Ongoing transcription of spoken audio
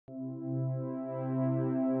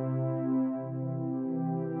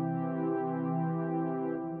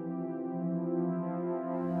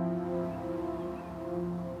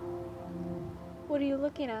What are you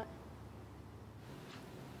looking at?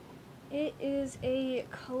 It is a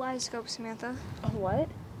kaleidoscope, Samantha. A what?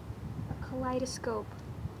 A kaleidoscope.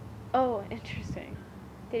 Oh, interesting.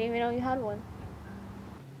 Didn't even know you had one.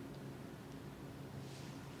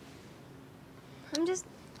 I'm just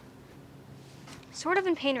sort of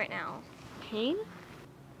in pain right now. Pain?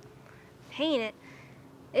 Pain,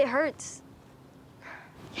 it hurts.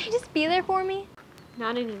 Can you just be there for me?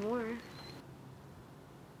 Not anymore.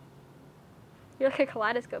 You're like a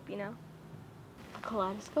kaleidoscope, you know? A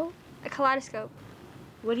kaleidoscope? A kaleidoscope.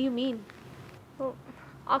 What do you mean? Well,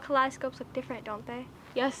 all kaleidoscopes look different, don't they?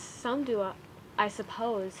 Yes, some do, I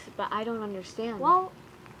suppose, but I don't understand. Well,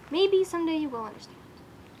 maybe someday you will understand.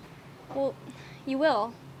 Well, you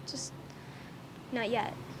will, just not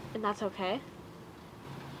yet. And that's okay?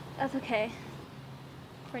 That's okay.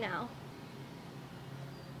 For now.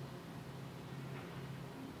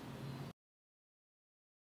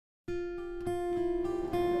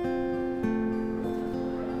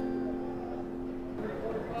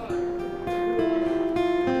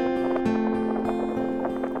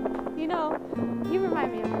 You know, you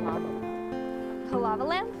remind me of a lava lamp. A lava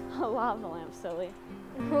lamp? A lava lamp, silly.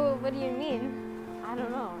 What do you mean? I don't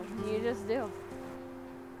know. You just do.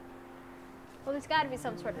 Well, there's got to be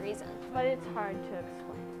some sort of reason. But it's hard to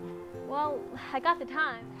explain. Well, I got the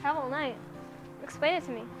time. I have all night. Explain it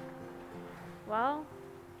to me. Well,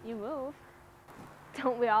 you move.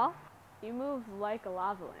 Don't we all? You move like a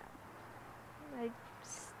lava lamp. I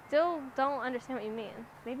still don't understand what you mean.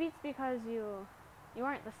 Maybe it's because you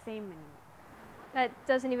aren't the same anymore. That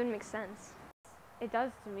doesn't even make sense. It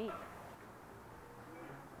does to me.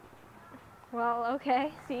 Well,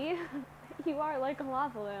 okay. See? You are like a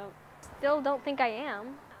lava lamp. Still don't think I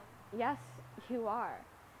am. Yes, you are.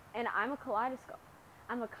 And I'm a kaleidoscope.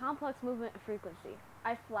 I'm a complex movement of frequency.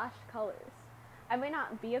 I flash colors. I may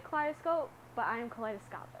not be a kaleidoscope, but I am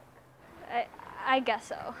kaleidoscopic. I guess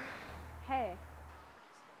so. Hey,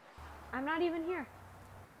 I'm not even here.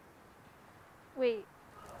 Wait,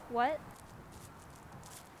 what?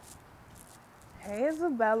 Hey,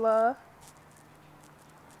 Isabella.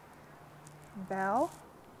 Belle?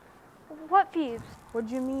 What, Peeps? What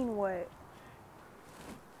do you mean, what?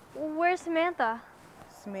 Where's Samantha?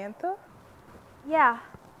 Samantha? Yeah.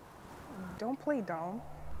 Don't play dumb.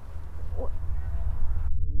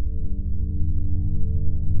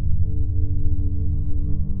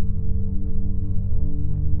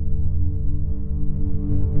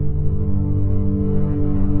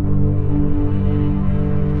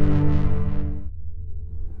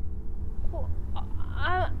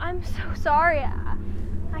 I'm so sorry.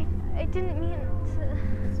 I didn't mean to.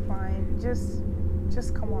 It's fine.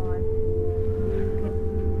 Just come on.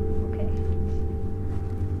 Okay.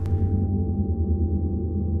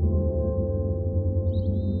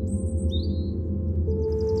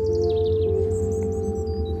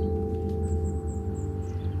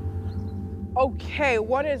 Okay,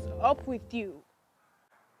 what is up with you?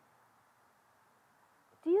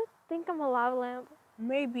 Do you think I'm a lava lamp?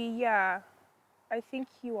 Maybe, yeah. I think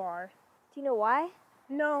you are. Do you know why?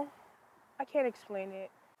 No, I can't explain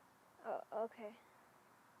it. Oh, okay.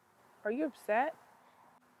 Are you upset?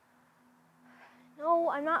 No,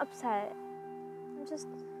 I'm not upset. I'm just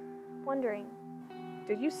wondering.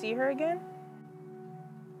 Did you see her again?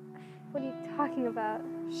 What are you talking about?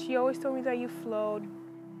 She always told me that you flowed,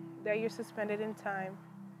 that you're suspended in time.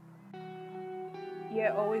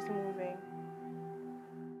 Yet always moving,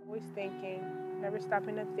 always thinking, never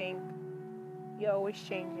stopping to think. You're always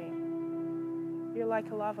changing. You're like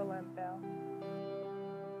a lava lamp, Belle.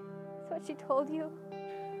 That's what she told you?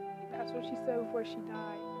 That's what she said before she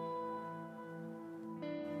died.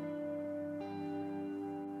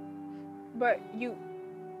 But you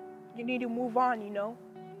need to move on, you know?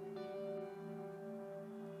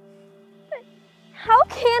 But how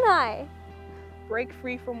can I? Break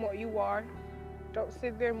free from what you are. Don't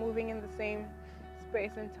sit there moving in the same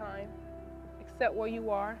space and time. Accept what you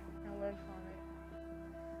are and learn from it.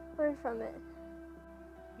 Learn from it.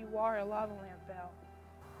 You are a lava lamp, Belle.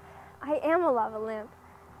 I am a lava lamp.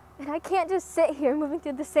 And I can't just sit here moving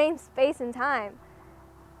through the same space and time.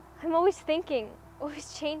 I'm always thinking,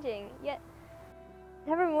 always changing, yet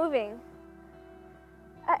never moving.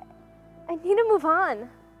 I need to move on.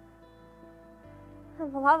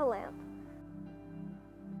 I'm a lava lamp.